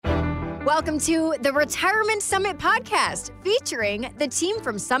Welcome to the Retirement Summit podcast, featuring the team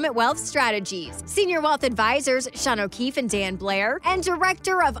from Summit Wealth Strategies, Senior Wealth Advisors Sean O'Keefe and Dan Blair, and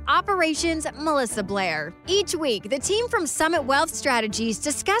Director of Operations Melissa Blair. Each week, the team from Summit Wealth Strategies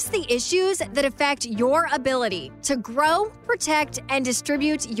discuss the issues that affect your ability to grow, protect, and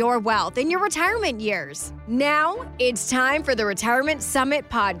distribute your wealth in your retirement years. Now, it's time for the Retirement Summit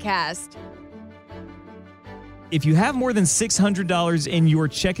podcast. If you have more than $600 in your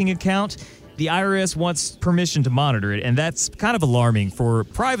checking account, the IRS wants permission to monitor it, and that's kind of alarming for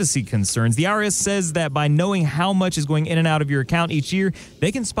privacy concerns. The IRS says that by knowing how much is going in and out of your account each year, they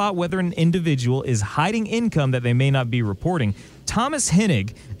can spot whether an individual is hiding income that they may not be reporting. Thomas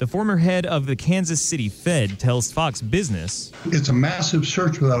Hennig, the former head of the Kansas City Fed, tells Fox Business, "It's a massive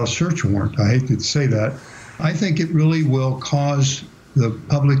search without a search warrant. I hate to say that. I think it really will cause the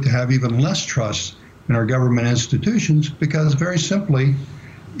public to have even less trust in our government institutions, because very simply,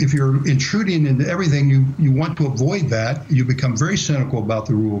 if you're intruding into everything, you want to avoid that. You become very cynical about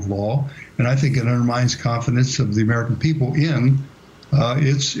the rule of law, and I think it undermines confidence of the American people in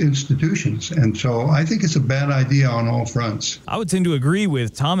its institutions. And so I think it's a bad idea on all fronts." I would tend to agree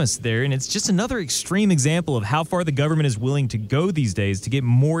with Thomas there, and it's just another extreme example of how far the government is willing to go these days to get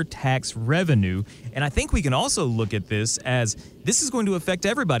more tax revenue. And I think we can also look at this as this is going to affect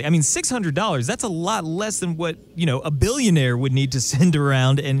everybody. I mean, $600, that's a lot less than what, a billionaire would need to send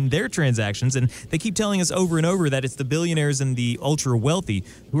around in their transactions. And they keep telling us over and over that it's the billionaires and the ultra wealthy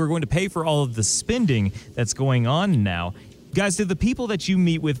who are going to pay for all of the spending that's going on now. Guys, do the people that you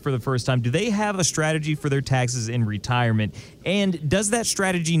meet with for the first time, do they have a strategy for their taxes in retirement? And does that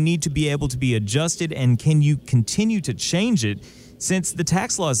strategy need to be able to be adjusted, and can you continue to change it since the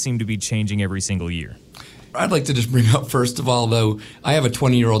tax laws seem to be changing every single year? I'd like to just bring up, first of all, though, I have a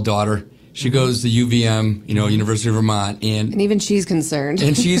 20-year-old daughter. She goes to UVM, University of Vermont. And even she's concerned.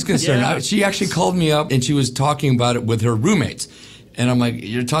 And she's concerned. Yeah. She actually called me up, and she was talking about it with her roommates. And I'm like,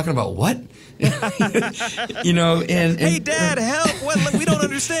 "You're talking about what?" and Hey, Dad, help! What? We don't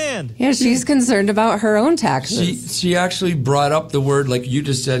understand. Yeah, she's concerned about her own taxes. She actually brought up the word, like you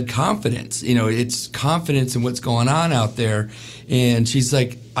just said, confidence. It's confidence in what's going on out there. And she's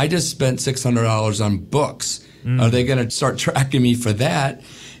like, "I just spent $600 on books. Are they going to start tracking me for that?"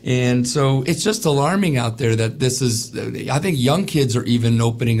 And so it's just alarming out there that this is, I think young kids are even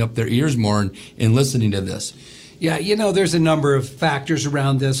opening up their ears more and listening to this. Yeah, there's a number of factors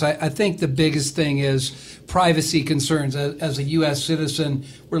around this. I think the biggest thing is privacy concerns. As a U.S. citizen,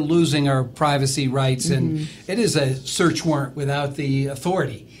 we're losing our privacy rights, and it is a search warrant without the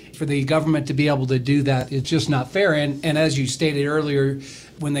authority. For the government to be able to do that, it's just not fair. And as you stated earlier,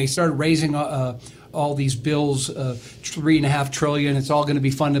 when they started raising all these bills, $3.5 trillion, it's all going to be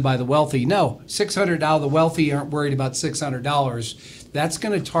funded by the wealthy. No, $600, the wealthy aren't worried about $600. That's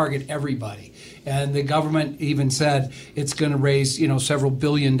going to target everybody. And the government even said it's going to raise, several $1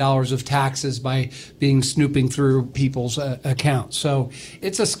 billion of taxes by snooping through people's accounts. So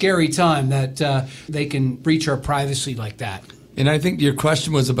it's a scary time that they can breach our privacy like that. And I think your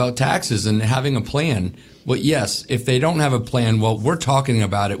question was about taxes and having a plan. Well, yes, if they don't have a plan, well, we're talking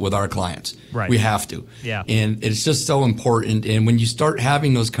about it with our clients. Right. We have to. Yeah. And it's just so important. And when you start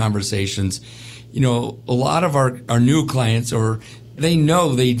having those conversations, a lot of our new clients, or they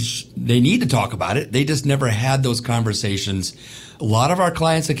know they need to talk about it. They just never had those conversations. A lot of our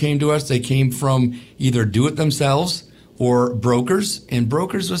clients that came to us, they came from either do it themselves or brokers. And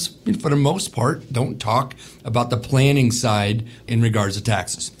brokers, was, for the most part, don't talk about the planning side in regards to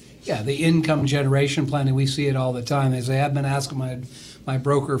taxes. Yeah, the income generation planning, we see it all the time. They say, "I've been asking my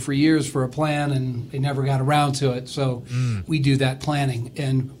broker for years for a plan, and they never got around to it." So we do that planning,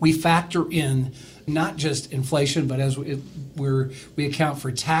 and we factor in not just inflation, but as we account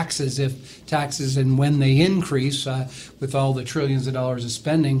for taxes. If taxes and when they increase with all the trillions of dollars of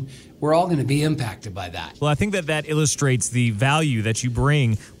spending, we're all going to be impacted by that. Well, I think that illustrates the value that you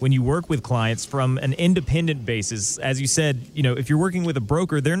bring when you work with clients from an independent basis. As you said, if you're working with a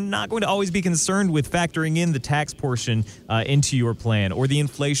broker, they're not going to always be concerned with factoring in the tax portion into your plan or the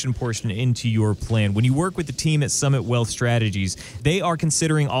inflation portion into your plan. When you work with the team at Summit Wealth Strategies, they are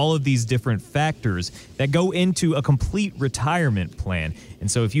considering all of these different factors that go into a complete retirement plan. And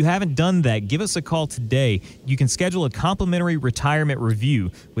so if you haven't done that, give us a call today. You can schedule a complimentary retirement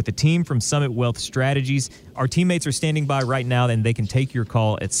review with the team from Summit Wealth Strategies. Our teammates are standing by right now, and they can take your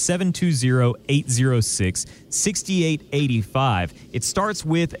call at 720-806-6885. It starts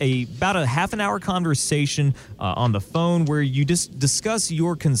with about a half an hour conversation on the phone where you just discuss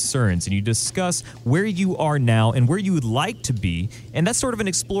your concerns and you discuss where you are now and where you would like to be. And that's sort of an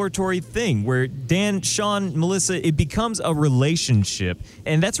exploratory thing where Dan, Sean, Melissa, it becomes a relationship.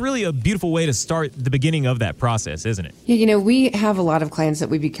 And that's really a beautiful way to start the beginning of that process, isn't it? Yeah, we have a lot of clients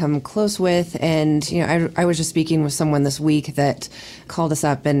that we become close with. And, I was just speaking with someone this week that called us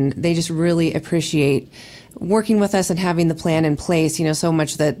up, and they just really appreciate working with us and having the plan in place, so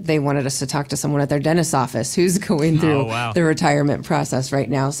much that they wanted us to talk to someone at their dentist's office who's going through the retirement process right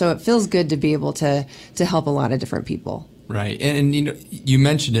now. So it feels good to be able to help a lot of different people. Right. And you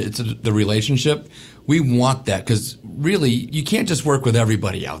mentioned it, it's the relationship. We want that because really you can't just work with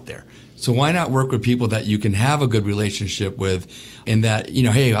everybody out there. So why not work with people that you can have a good relationship with, and that,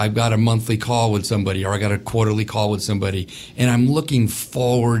 hey, I've got a monthly call with somebody or I got a quarterly call with somebody and I'm looking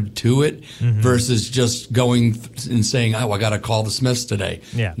forward to it versus just going and saying, oh, I got to call the Smiths today.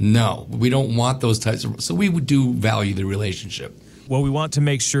 Yeah. No, we don't want those types of, so we do value the relationship. Well, we want to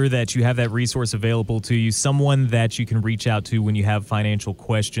make sure that you have that resource available to you, someone that you can reach out to when you have financial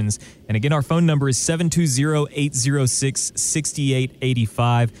questions. And again, our phone number is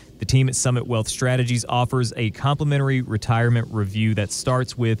 720-806-6885. The team at Summit Wealth Strategies offers a complimentary retirement review that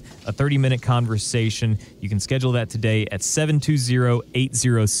starts with a 30-minute conversation. You can schedule that today at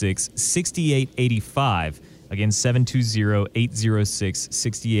 720-806-6885. Again,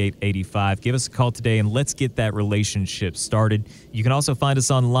 720-806-6885. Give us a call today and let's get that relationship started. You can also find us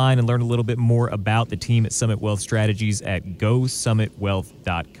online and learn a little bit more about the team at Summit Wealth Strategies at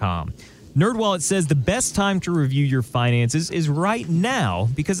GoSummitWealth.com. NerdWallet says the best time to review your finances is right now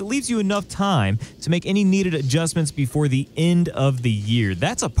because it leaves you enough time to make any needed adjustments before the end of the year.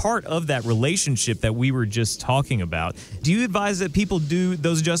 That's a part of that relationship that we were just talking about. Do you advise that people do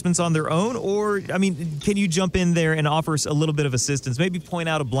those adjustments on their own? Or, can you jump in there and offer us a little bit of assistance, maybe point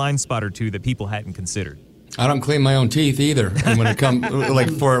out a blind spot or two that people hadn't considered? I don't clean my own teeth either. And when it comes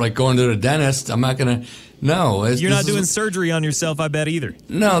for going to the dentist, I'm not going to. No. You're not doing surgery on yourself, I bet, either.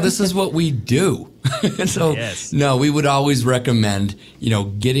 No, this is what we do. So, yes. No, we would always recommend,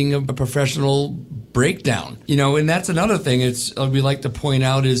 getting a professional breakdown. And that's another thing we like to point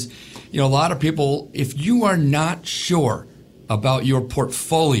out is, a lot of people, if you are not sure about your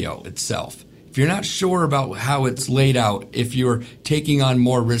portfolio itself, if you're not sure about how it's laid out, if you're taking on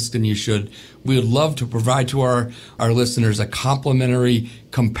more risk than you should, we would love to provide to our listeners a complimentary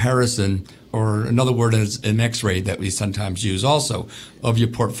comparison, or another word is an X-ray that we sometimes use also, of your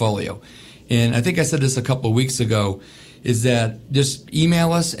portfolio. And I think I said this a couple of weeks ago, is that just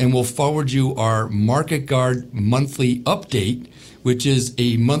email us and we'll forward you our Market Guard monthly update, which is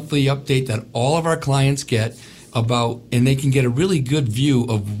a monthly update that all of our clients get about, and they can get a really good view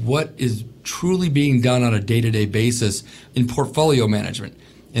of what is truly being done on a day-to-day basis in portfolio management.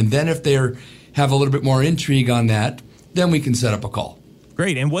 And then if they have a little bit more intrigue on that, then we can set up a call.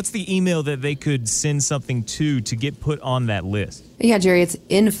 Great. And what's the email that they could send something to get put on that list? Yeah, Jerry, it's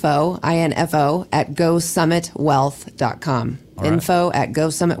info, I-N-F-O, at GoSummitWealth.com. All right. Info at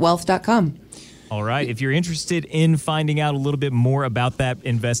GoSummitWealth.com. All right. If you're interested in finding out a little bit more about that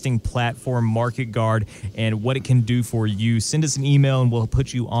investing platform, Market Guard, and what it can do for you, send us an email and we'll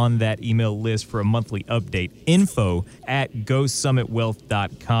put you on that email list for a monthly update. Info at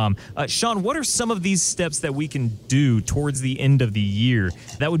GoSummitWealth.com. Sean, what are some of these steps that we can do towards the end of the year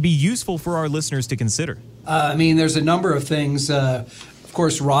that would be useful for our listeners to consider? There's a number of things. Of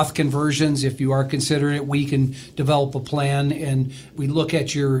course, Roth conversions, if you are considering it, we can develop a plan and we look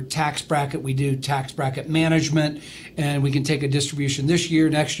at your tax bracket. We do tax bracket management, and we can take a distribution this year,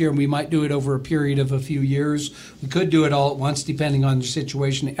 next year, and we might do it over a period of a few years. We could do it all at once depending on your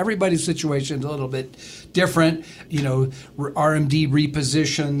situation. Everybody's situation is a little bit different. RMD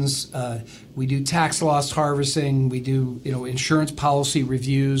repositions. We do tax loss harvesting. We do, insurance policy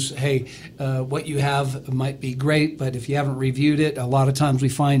reviews. Hey, what you have might be great, but if you haven't reviewed it, a lot of times we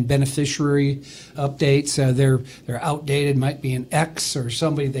find beneficiary updates. They're outdated, might be an X or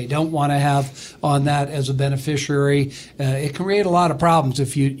somebody they don't want to have on that as a beneficiary. It can create a lot of problems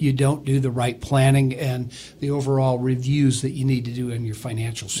if you don't do the right planning and the overall reviews that you need to do in your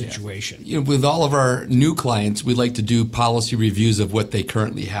financial situation. Yeah. With all of our new clients, we like to do policy reviews of what they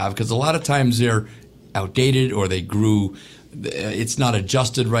currently have, because a lot of times they're outdated or they grew, it's not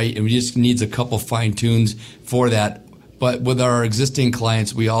adjusted right, and we just needs a couple fine tunes for that. But with our existing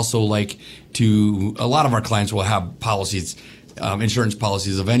clients, we also like to, a lot of our clients will have policies, insurance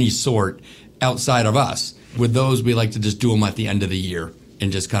policies of any sort outside of us. With those, we like to just do them at the end of the year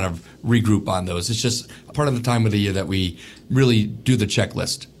and just kind of regroup on those. It's just part of the time of the year that we really do the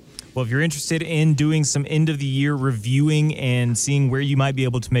checklist. Well, if you're interested in doing some end-of-the-year reviewing and seeing where you might be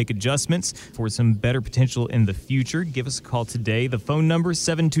able to make adjustments for some better potential in the future, give us a call today. The phone number is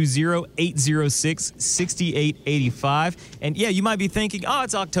 720-806-6885. And yeah, you might be thinking,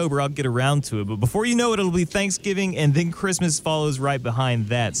 it's October, I'll get around to it. But before you know it, it'll be Thanksgiving, and then Christmas follows right behind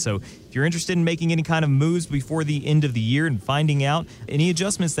that. So if you're interested in making any kind of moves before the end of the year and finding out any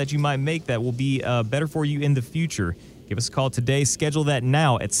adjustments that you might make that will be better for you in the future, give us a call today. Schedule that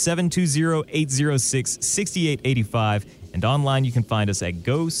now at 720-806-6885. And online, you can find us at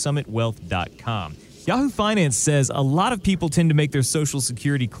GoSummitWealth.com. Yahoo Finance says a lot of people tend to make their Social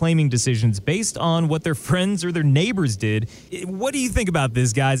Security claiming decisions based on what their friends or their neighbors did. What do you think about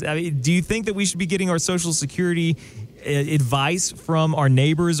this, guys? I mean, do you think that we should be getting our Social Security advice from our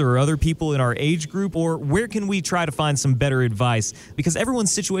neighbors or other people in our age group? Or where can we try to find some better advice? Because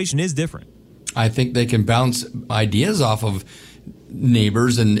everyone's situation is different. I think they can bounce ideas off of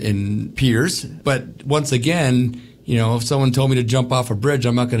neighbors and peers. But once again, if someone told me to jump off a bridge,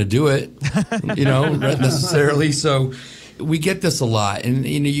 I'm not going to do it, necessarily. So we get this a lot. And,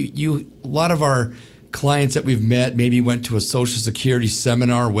 a lot of our clients that we've met maybe went to a Social Security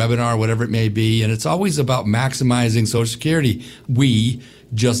seminar, webinar, whatever it may be. And it's always about maximizing Social Security. We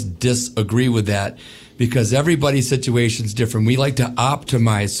just disagree with that, because everybody's situation is different. We like to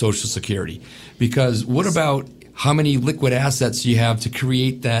optimize Social Security, because what about how many liquid assets you have to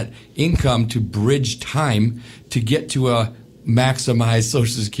create that income to bridge time to get to a maximized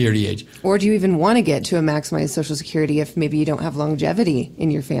Social Security age? Or do you even want to get to a maximized Social Security if maybe you don't have longevity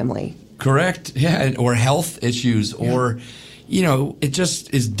in your family? Correct. Yeah. Or health issues, or, it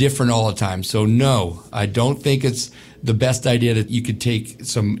just is different all the time. So no, I don't think it's the best idea that you could take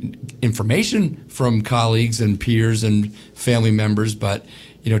some information from colleagues and peers and family members, but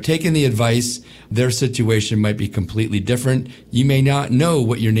taking the advice, their situation might be completely different. You may not know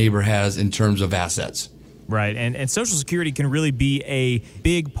what your neighbor has in terms of assets. Right. And Social Security can really be a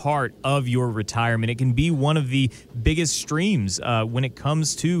big part of your retirement. It can be one of the biggest streams when it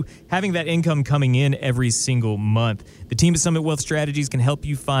comes to having that income coming in every single month. The team at Summit Wealth Strategies can help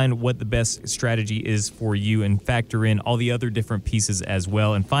you find what the best strategy is for you and factor in all the other different pieces as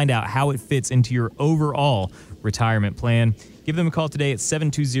well and find out how it fits into your overall retirement plan. Give them a call today at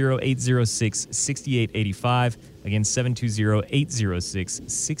 720-806-6885. Again,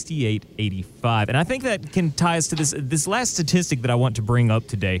 720-806-6885. And I think that can tie us to this last statistic that I want to bring up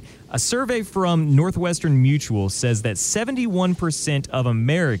today. A survey from Northwestern Mutual says that 71% of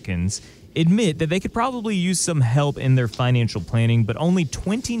Americans admit that they could probably use some help in their financial planning, but only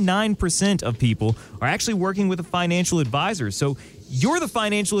 29% of people are actually working with a financial advisor. So you're the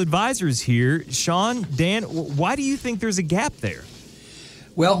financial advisors here. Sean, Dan, why do you think there's a gap there?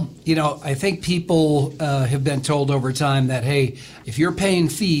 Well, I think people have been told over time that, hey, if you're paying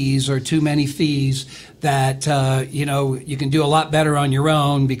fees or too many fees, that, you can do a lot better on your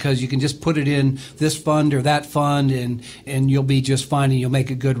own because you can just put it in this fund or that fund and you'll be just fine and you'll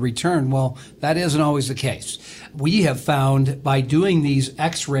make a good return. Well, that isn't always the case. We have found by doing these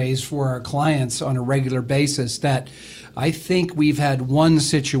x-rays for our clients on a regular basis that I think we've had one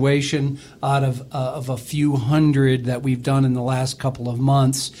situation out of a few hundred that we've done in the last couple of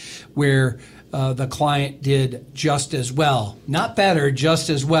months where the client did just as well. Not better, just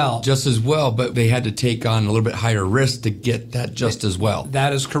as well. Just as well, but they had to take on a little bit higher risk to get that just as well.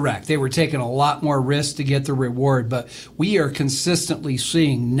 That is correct. They were taking a lot more risk to get the reward, but we are consistently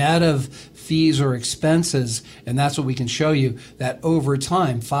seeing net of fees or expenses, and that's what we can show you, that over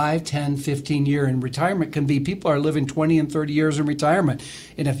time, 5, 10, 15 year in retirement can be, people are living 20 and 30 years in retirement.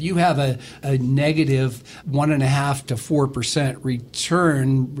 And if you have a negative 1.5% to 4%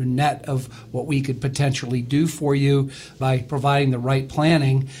 return net of what we could potentially do for you by providing the right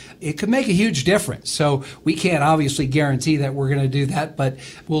planning, it could make a huge difference. So we can't obviously guarantee that we're going to do that, but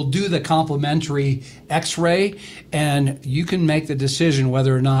we'll do the complimentary x-ray and you can make the decision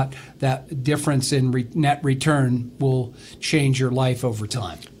whether or not that difference in net return will change your life over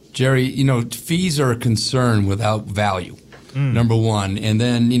time. Jerry, fees are a concern without value. Number one. And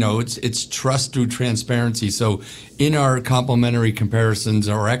then, it's trust through transparency. So in our complementary comparisons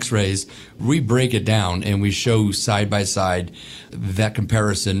or x-rays, we break it down and we show side by side that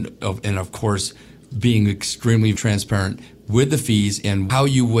comparison and of course, being extremely transparent with the fees and how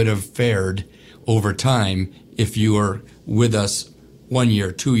you would have fared over time if you were with us 1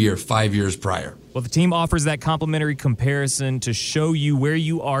 year, 2 year, 5 years prior. Well, the team offers that complimentary comparison to show you where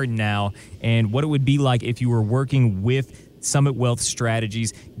you are now and what it would be like if you were working with Summit Wealth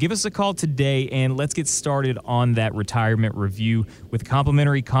Strategies. Give us a call today and let's get started on that retirement review with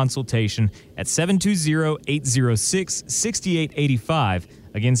complimentary consultation at 720-806-6885.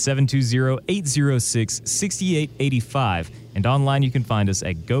 Again, 720-806-6885. And online, you can find us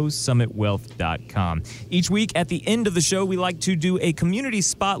at GoSummitWealth.com. Each week at the end of the show, we like to do a community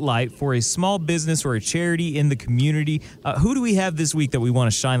spotlight for a small business or a charity in the community. Who do we have this week that we want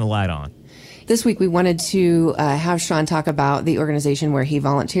to shine the light on? This week, we wanted to have Sean talk about the organization where he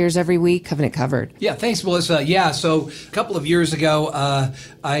volunteers every week, Covenant Cupboard. Yeah, thanks, Melissa. Yeah, so a couple of years ago,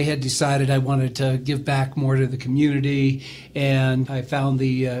 I had decided I wanted to give back more to the community, and I found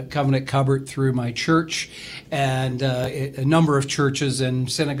the Covenant Cupboard through my church, and a number of churches and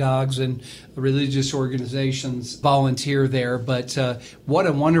synagogues and religious organizations volunteer there. But what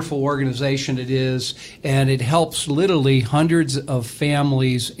a wonderful organization it is, and it helps literally hundreds of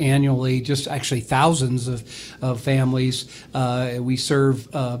families annually, just actually thousands of families. We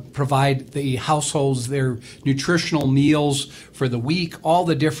provide the households their nutritional meals for the week, all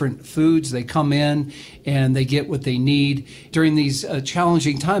the different foods. They come in and they get what they need. During these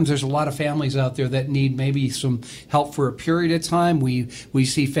challenging times, there's a lot of families out there that need maybe some help for a period of time. We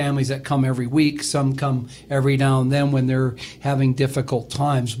see families that come every week. Some come every now and then when they're having difficult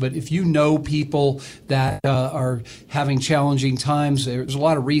times. But if you know people that are having challenging times, there's a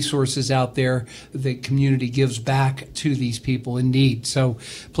lot of resources out there the community gives back to these people in need. So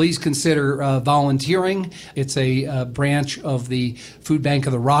please consider volunteering. It's a branch of the Food Bank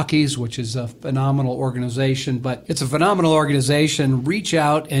of the Rockies, which is a phenomenal organization. But it's a phenomenal organization. Reach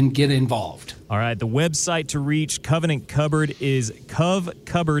out and get involved. All right, the website to reach Covenant Cupboard is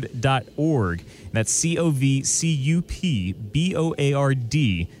covcupboard.org. That's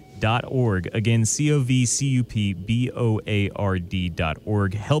COVCUPBOARD.org. Again,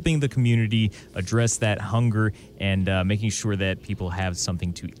 COVCUPBOARD.org, helping the community address that hunger and making sure that people have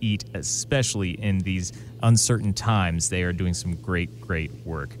something to eat, especially in these uncertain times. They are doing some great, great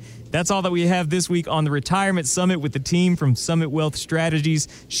work. That's all that we have this week on the Retirement Summit with the team from Summit Wealth Strategies,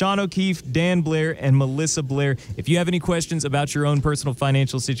 Sean O'Keefe, Dan Blair, and Melissa Blair. If you have any questions about your own personal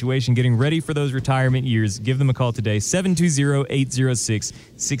financial situation, getting ready for those retirement years, give them a call today,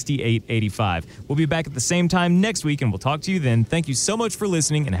 720-806-6885. We'll be back at the same time next week, and we'll talk to you then. Thank you so much for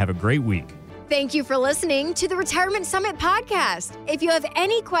listening, and have a great week. Thank you for listening to the Retirement Summit podcast. If you have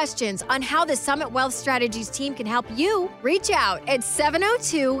any questions on how the Summit Wealth Strategies team can help you, reach out at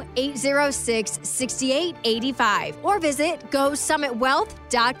 702-806-6885 or visit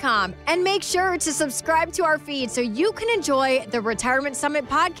GoSummitWealth.com and make sure to subscribe to our feed so you can enjoy the Retirement Summit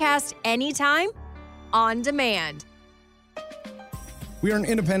podcast anytime, on demand. We are an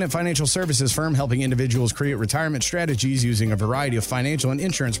independent financial services firm helping individuals create retirement strategies using a variety of financial and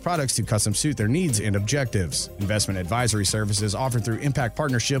insurance products to custom suit their needs and objectives. Investment advisory services offered through Impact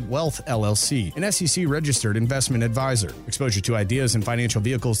Partnership Wealth, LLC, an SEC-registered investment advisor. Exposure to ideas and financial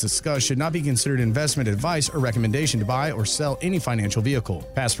vehicles discussed should not be considered investment advice or recommendation to buy or sell any financial vehicle.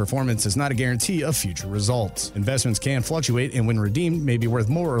 Past performance is not a guarantee of future results. Investments can fluctuate and when redeemed may be worth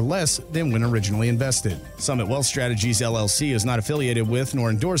more or less than when originally invested. Summit Wealth Strategies, LLC is not affiliated with nor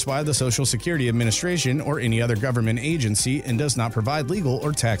endorsed by the Social Security Administration or any other government agency and does not provide legal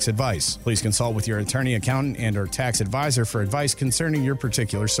or tax advice. Please consult with your attorney, accountant, and/or tax advisor for advice concerning your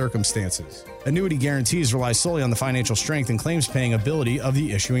particular circumstances. Annuity guarantees rely solely on the financial strength and claims-paying ability of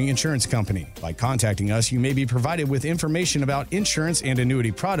the issuing insurance company. By contacting us, you may be provided with information about insurance and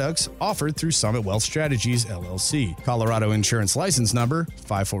annuity products offered through Summit Wealth Strategies, LLC. Colorado Insurance License Number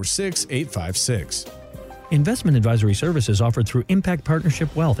 546856. Investment advisory services offered through Impact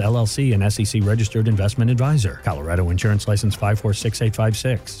Partnership Wealth, LLC, an SEC-registered investment advisor. Colorado Insurance License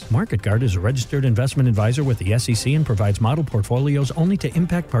 546856. MarketGuard is a registered investment advisor with the SEC and provides model portfolios only to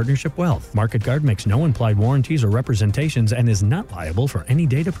Impact Partnership Wealth. MarketGuard makes no implied warranties or representations and is not liable for any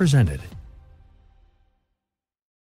data presented.